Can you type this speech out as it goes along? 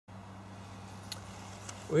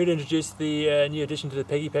We're here to introduce the new addition to the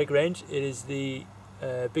Peggy Peg range. It is the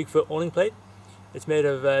Bigfoot awning plate. It's made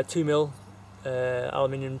of 2mm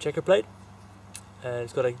aluminium checker plate, and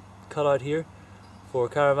it's got a cutout here for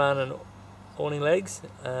caravan and awning legs,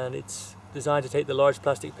 and it's designed to take the large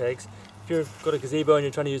plastic pegs. If you've got a gazebo and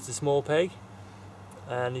you're trying to use the small peg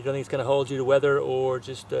and you don't think it's going to hold due to weather or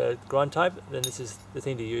just ground type, then this is the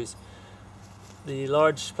thing to use. The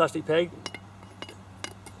large plastic peg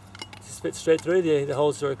fits straight through. The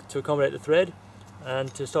holes are to accommodate the thread,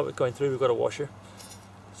 and to stop it going through we've got a washer.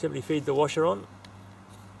 Simply feed the washer on.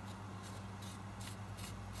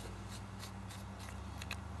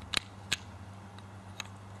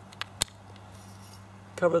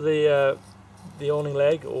 Cover the awning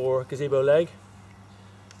leg or gazebo leg.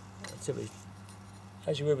 And simply,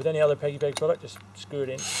 as you would with any other Peggy Peg product, just screw it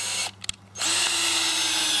in.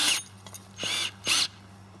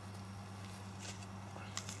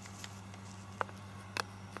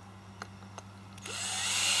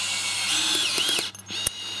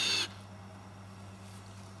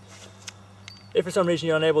 If for some reason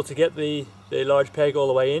you're unable to get the large peg all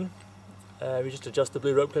the way in, we just adjust the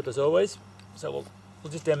blue rope clip as always. So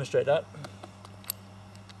we'll just demonstrate that.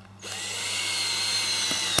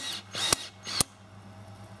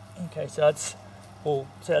 Okay, so we'll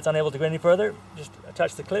say that's unable to go any further. Just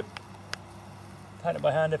attach the clip, tighten it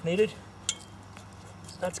by hand if needed.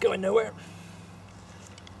 That's going nowhere.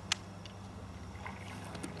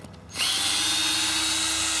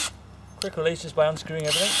 Quick release just by unscrewing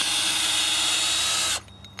everything.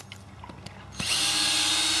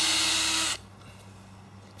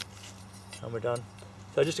 And we're done.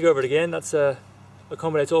 So just to go over it again, that's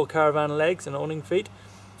accommodates all caravan legs and awning feet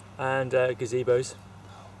and gazebos.